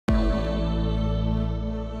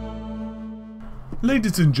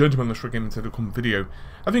Ladies and gentlemen, let's get into the video.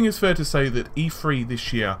 I think it's fair to say that E3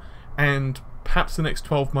 this year and perhaps the next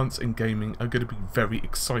 12 months in gaming are going to be very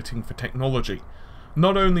exciting for technology.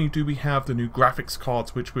 Not only do we have the new graphics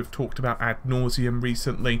cards, which we've talked about ad nauseum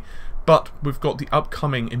recently, but we've got the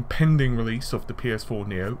upcoming impending release of the PS4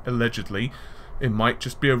 Neo, allegedly. It might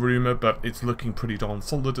just be a rumour, but it's looking pretty darn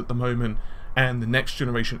solid at the moment. And the next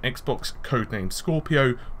generation Xbox, codenamed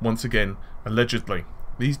Scorpio, once again, allegedly.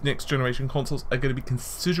 These next generation consoles are going to be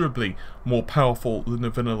considerably more powerful than the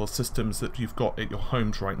vanilla systems that you've got at your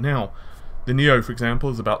homes right now. The Neo, for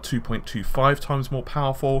example, is about 2.25 times more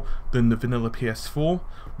powerful than the vanilla PS4,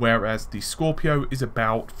 whereas the Scorpio is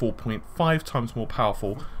about 4.5 times more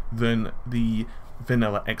powerful than the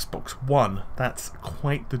vanilla Xbox One. That's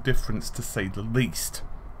quite the difference, to say the least.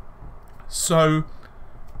 So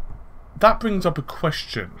that brings up a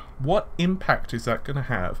question. What impact is that going to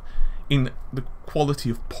have in the quality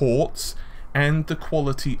of ports and the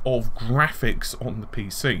quality of graphics on the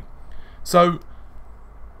PC? So,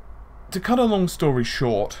 to cut a long story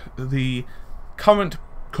short, the current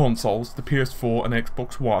consoles, the PS4 and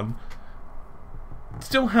Xbox One,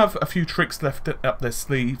 still have a few tricks left up their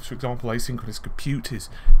sleeves. For example, asynchronous compute is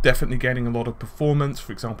definitely getting a lot of performance,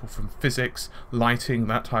 for example from physics, lighting,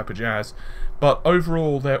 that type of jazz. But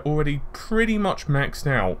overall, they're already pretty much maxed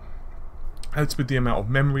out. As with the amount of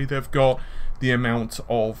memory they've got, the amount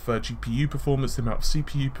of GPU performance, the amount of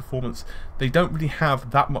CPU performance, they don't really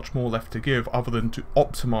have that much more left to give other than to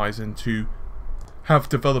optimize and to have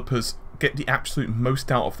developers get the absolute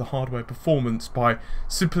most out of the hardware performance by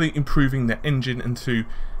simply improving their engine and to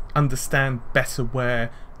understand better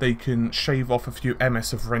where they can shave off a few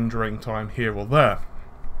ms of rendering time here or there.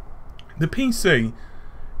 The PC,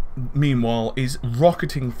 meanwhile, is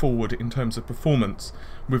rocketing forward in terms of performance,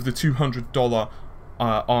 with the $200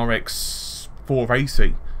 RX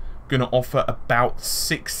 480 going to offer about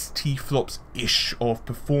 60 flops-ish of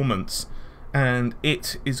performance, and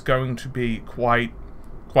it is going to be quite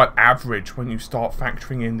average when you start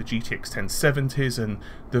factoring in the GTX 1070s and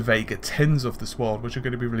the Vega 10s of this world, which are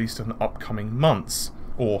going to be released in the upcoming months,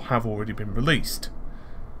 or have already been released.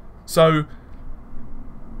 So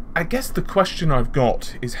I guess the question I've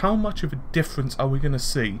got is, how much of a difference are we going to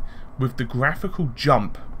see with the graphical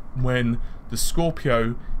jump when the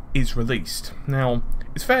Scorpio is released? Now,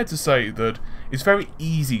 it's fair to say that it's very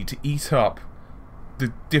easy to eat up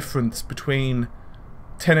the difference between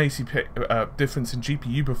 1080p difference in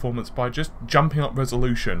GPU performance by just jumping up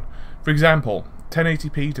resolution. For example,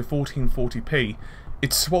 1080p to 1440p,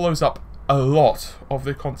 it swallows up a lot of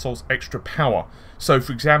the console's extra power. So,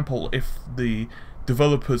 for example, if the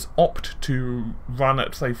developers opt to run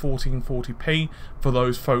at, say, 1440p for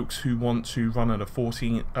those folks who want to run at a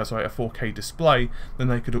 4K display, then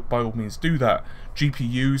they could by all means do that.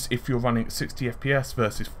 GPUs, if you're running at 60 FPS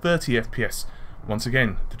versus 30 FPS, once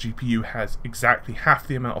again, the GPU has exactly half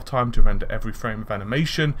the amount of time to render every frame of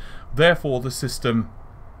animation, therefore the system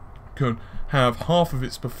can have half of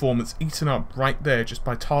its performance eaten up right there just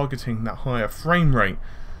by targeting that higher frame rate.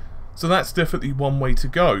 So that's definitely one way to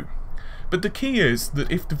go. But the key is that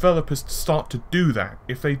if developers start to do that,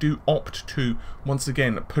 if they do opt to, once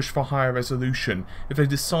again, push for higher resolution, if they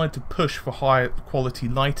decide to push for higher quality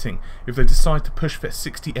lighting, if they decide to push for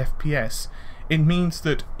 60 FPS, it means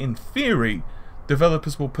that, in theory,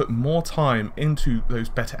 developers will put more time into those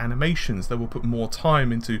better animations, they will put more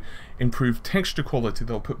time into improved texture quality,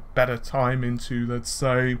 they'll put better time into, let's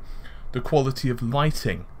say, the quality of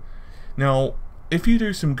lighting. Now, if you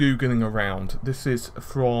do some Googling around, this is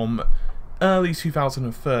from early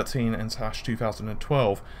 2013 and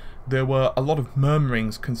 /2012, there were a lot of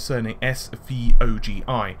murmurings concerning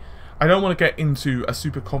SVOGI. I don't want to get into a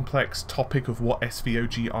super complex topic of what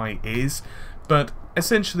SVOGI is, but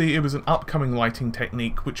essentially it was an upcoming lighting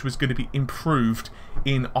technique which was going to be improved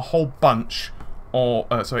in a whole bunch, or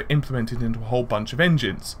implemented into a whole bunch of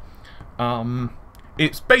engines.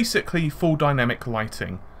 It's basically full dynamic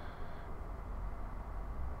lighting,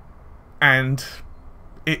 and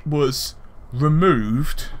it was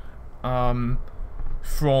removed from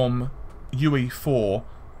UE4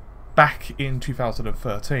 back in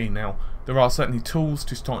 2013. Now, there are certainly tools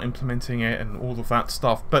to start implementing it and all of that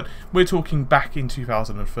stuff, but we're talking back in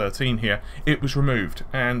 2013 here. It was removed,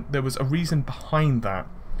 and there was a reason behind that.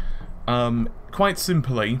 Quite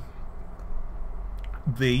simply,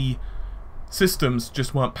 the systems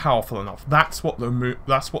just weren't powerful enough. That's what the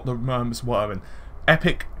murmurs were, and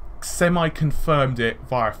Epic semi-confirmed it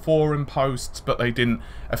via forum posts, but they didn't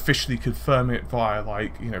officially confirm it via,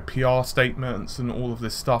 like, you know, PR statements and all of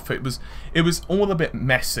this stuff. It was all a bit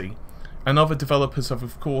messy, And other developers have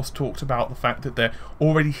of course talked about the fact that they're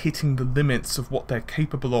already hitting the limits of what they're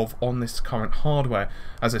capable of on this current hardware.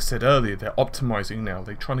 As I said earlier, they're optimizing now,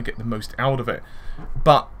 they're trying to get the most out of it.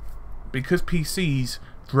 But because PCs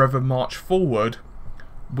forever march forward,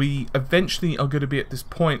 we eventually are going to be at this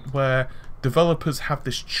point where developers have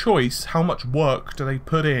this choice: how much work do they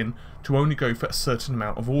put in to only go for a certain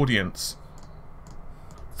amount of audience.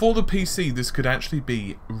 For the PC, this could actually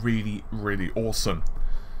be really, really awesome.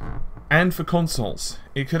 And for consoles,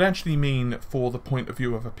 it could actually mean, for the point of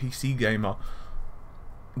view of a PC gamer,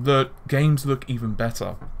 that games look even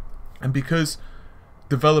better. And because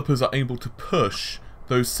developers are able to push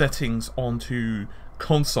those settings onto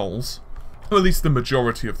consoles, or at least the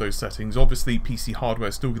majority of those settings, obviously PC hardware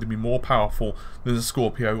is still going to be more powerful than the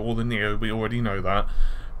Scorpio or the Neo, we already know that.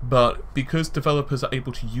 But because developers are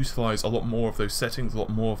able to utilize a lot more of those settings, a lot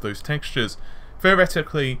more of those textures,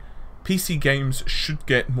 theoretically, PC games should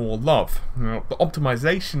get more love. Now, the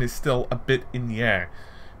optimization is still a bit in the air,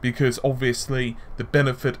 because obviously the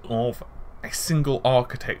benefit of a single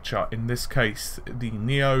architecture, in this case the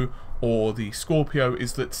Neo or the Scorpio,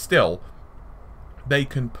 is that still they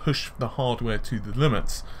can push the hardware to the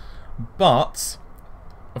limits. But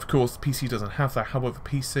of course, PC doesn't have that. However,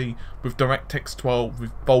 PC with DirectX 12,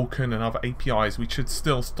 with Vulkan and other APIs, we should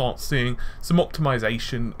still start seeing some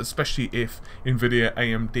optimization, especially if Nvidia,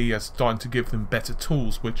 AMD are starting to give them better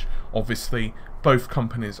tools, which obviously both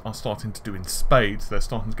companies are starting to do in spades. They're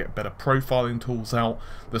starting to get better profiling tools out.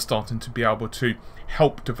 They're starting to be able to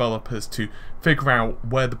help developers to figure out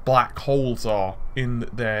where the black holes are in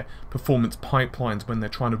their performance pipelines when they're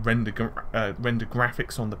trying to render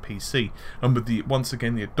graphics on the PC. And with the, once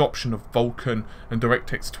again, the adoption of Vulkan and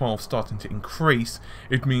DirectX 12 starting to increase,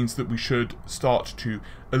 it means that we should start to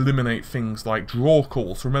eliminate things like draw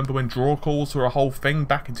calls. Remember when draw calls were a whole thing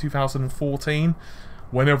back in 2014?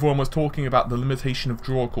 When everyone was talking about the limitation of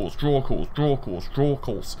draw calls,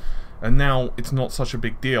 and now it's not such a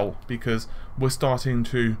big deal because we're starting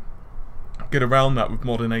to get around that with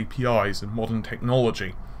modern APIs and modern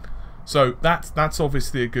technology. So that's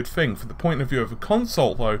obviously a good thing. From the point of view of a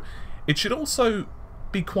console though, it should also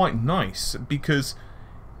be quite nice, because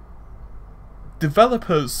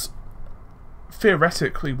developers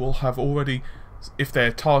theoretically will have already, if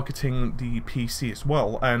they're targeting the PC as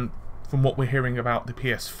well, and from what we're hearing about the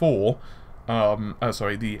PS4,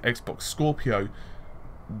 the Xbox Scorpio,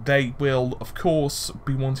 they will of course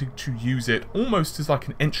be wanting to use it almost as like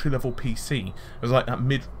an entry-level PC, as like that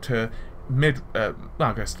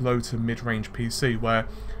low to mid-range PC, where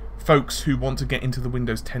folks who want to get into the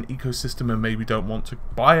Windows 10 ecosystem and maybe don't want to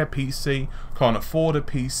buy a PC, can't afford a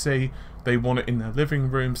PC, they want it in their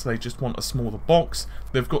living room, so they just want a smaller box,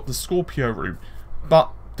 they've got the Scorpio route.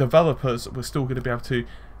 But developers were still going to be able to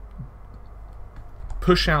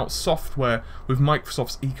push out software with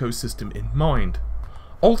Microsoft's ecosystem in mind.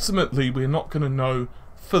 Ultimately, we're not going to know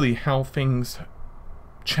fully how things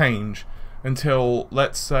change until,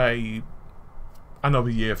 let's say, another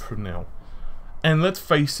year from now. And let's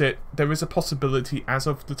face it, there is a possibility, as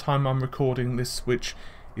of the time I'm recording this, which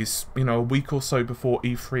is, a week or so before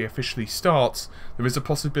E3 officially starts, there is a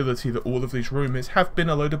possibility that all of these rumours have been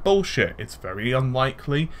a load of bullshit. It's very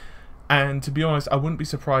unlikely. And to be honest, I wouldn't be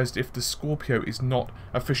surprised if the Scorpio is not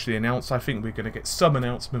officially announced. I think we're going to get some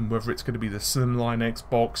announcement, whether it's going to be the Slimline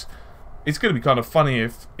Xbox. It's going to be kind of funny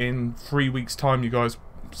if in 3 weeks' time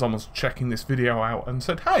someone's checking this video out and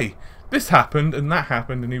said, hey, this happened and that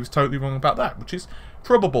happened and he was totally wrong about that, which is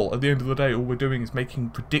probable. At the end of the day, all we're doing is making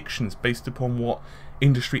predictions based upon what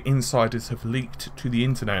industry insiders have leaked to the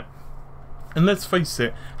internet. And let's face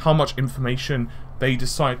it, how much information they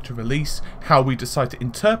decide to release, how we decide to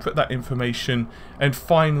interpret that information, and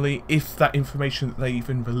finally, if that information that they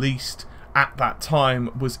even released at that time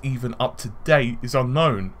was even up to date, is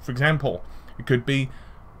unknown. For example, it could be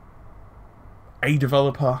a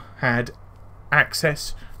developer had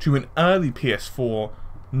access to an early PS4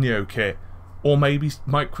 Neo kit, or maybe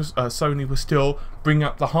Sony was still bringing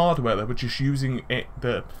up the hardware, they were just using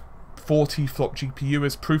the 40 flop GPU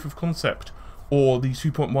as proof of concept, or the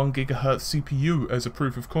 2.1 GHz CPU as a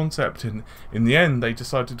proof of concept, and in the end they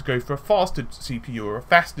decided to go for a faster CPU or a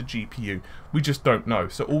faster GPU. We just don't know,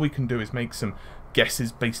 so all we can do is make some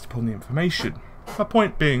guesses based upon the information. My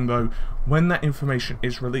point being though, when that information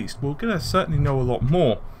is released, we're going to certainly know a lot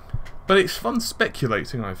more, but it's fun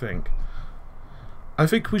speculating. I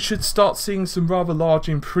think we should start seeing some rather large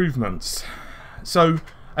improvements. So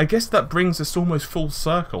I guess that brings us almost full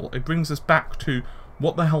circle. It brings us back to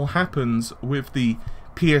what the hell happens with the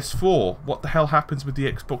PS4? What the hell happens with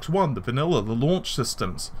the Xbox One, the vanilla, the launch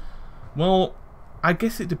systems? Well, I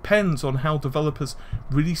guess it depends on how developers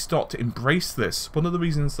really start to embrace this. One of the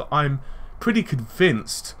reasons that I'm pretty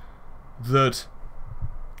convinced that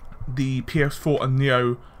the PS4 and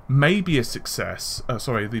Neo may be a success, the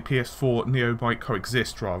PS4 Neo might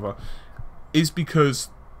coexist rather, is because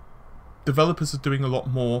developers are doing a lot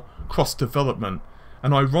more cross-development.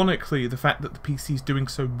 And ironically, the fact that the PC is doing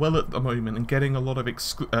so well at the moment and getting a lot of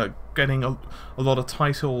a lot of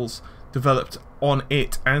titles developed on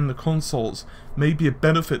it and the consoles may be a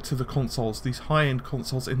benefit to the consoles, these high-end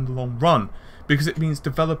consoles, in the long run, because it means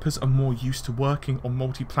developers are more used to working on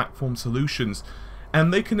multi-platform solutions,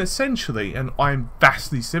 and they can essentially, and I'm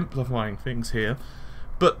vastly simplifying things here,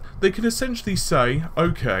 but they can essentially say,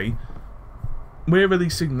 okay, we're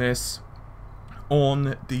releasing this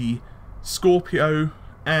on the Scorpio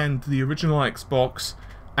and the original Xbox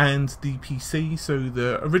and the PC, so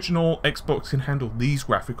the original Xbox can handle these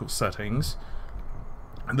graphical settings,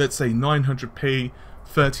 let's say 900p,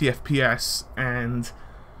 30 FPS, and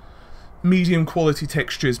medium quality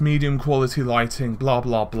textures, medium quality lighting, blah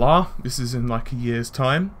blah blah. This is in like a year's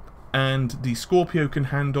time. And the Scorpio can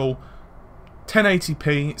handle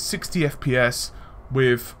 1080p, 60 FPS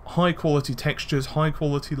with high quality textures, high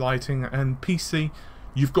quality lighting, and PC,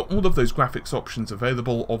 you've got all of those graphics options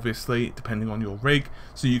available, obviously, depending on your rig.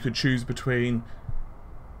 So you could choose between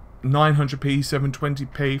 900p,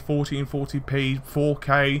 720p, 1440p,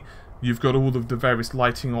 4K. You've got all of the various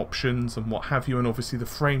lighting options and what have you, and obviously the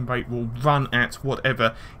frame rate will run at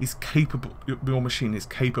whatever is capable your machine is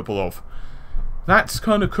capable of. That's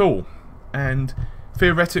kind of cool, and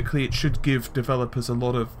theoretically it should give developers a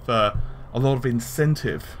lot of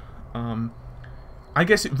incentive. I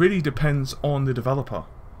guess it really depends on the developer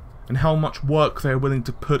and how much work they're willing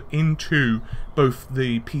to put into both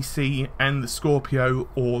the PC and the Scorpio,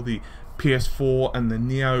 or the PS4 and the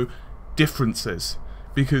Neo differences.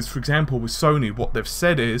 Because, for example, with Sony, what they've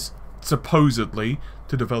said is, supposedly,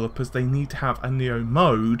 to developers, they need to have a Neo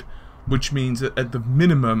mode, which means that at the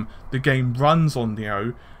minimum, the game runs on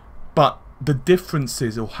Neo, but the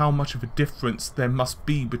differences, or how much of a difference there must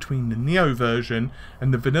be between the Neo version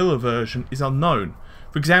and the vanilla version, is unknown.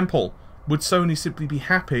 For example, would Sony simply be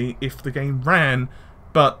happy if the game ran,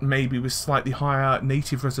 but maybe with slightly higher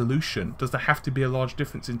native resolution? Does there have to be a large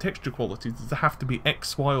difference in texture quality? Does there have to be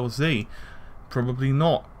X, Y, or Z? Probably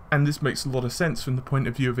not. And this makes a lot of sense from the point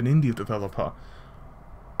of view of an indie developer.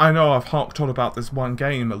 I know I've harked on about this one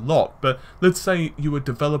game a lot, but let's say you were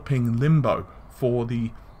developing Limbo for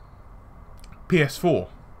the PS4.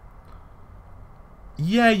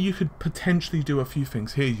 Yeah, you could potentially do a few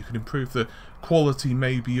things here. You could improve the quality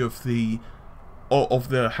maybe of the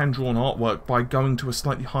hand-drawn artwork by going to a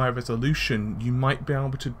slightly higher resolution. You might be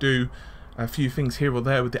able to do a few things here or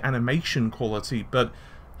there with the animation quality, but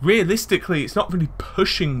realistically, it's not really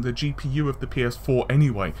pushing the GPU of the PS4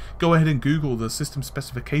 anyway. Go ahead and Google the system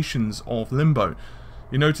specifications of Limbo.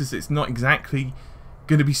 You notice it's not exactly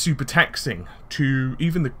going to be super taxing to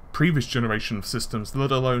even the previous generation of systems,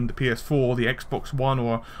 let alone the PS4, the Xbox One,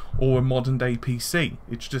 or a modern day PC.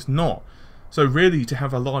 It's just not. So really, to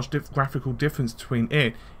have a large graphical difference between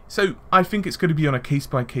it, so I think it's going to be on a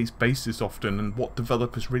case-by-case basis often, and what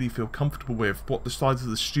developers really feel comfortable with, what the size of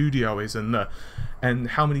the studio is, and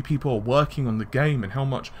how many people are working on the game, and how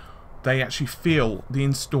much they actually feel the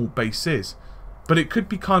install base is. But it could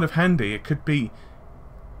be kind of handy. It could be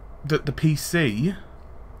that the PC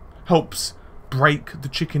helps break the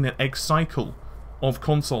chicken and egg cycle of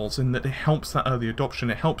consoles, in that it helps that early adoption.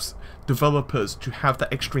 It helps developers to have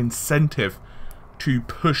that extra incentive to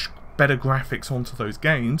push better graphics onto those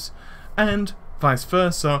games, and vice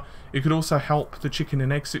versa. It could also help the chicken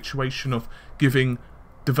and egg situation of giving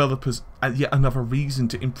developers yet another reason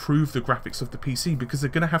to improve the graphics of the PC, because they're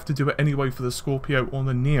going to have to do it anyway for the Scorpio or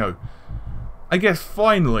the Neo. I guess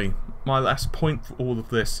finally, my last point for all of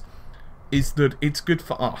this is that it's good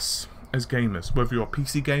for us as gamers, whether you're a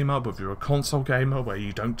PC gamer, whether you're a console gamer, where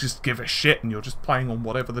you don't just give a shit and you're just playing on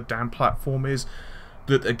whatever the damn platform is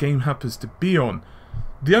that a game happens to be on.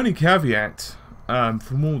 The only caveat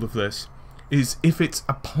from all of this is if it's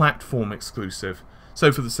a platform exclusive.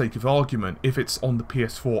 So for the sake of argument, if it's on the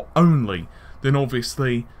PS4 only, then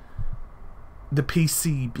obviously the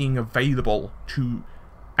PC being available to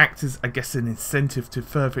act as, I guess, an incentive to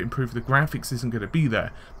further improve the graphics isn't going to be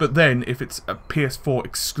there. But then if it's a PS4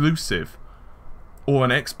 exclusive or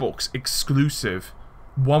an Xbox exclusive,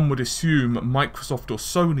 one would assume Microsoft or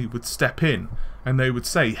Sony would step in and they would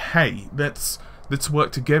say, hey, let's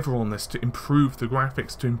work together on this to improve the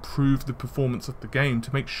graphics, to improve the performance of the game,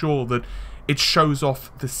 to make sure that it shows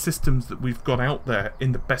off the systems that we've got out there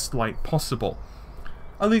in the best light possible.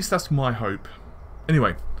 At least that's my hope.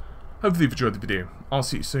 Anyway, Hopefully you've enjoyed the video. I'll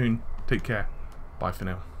see you soon. Take care. Bye for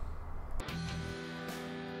now.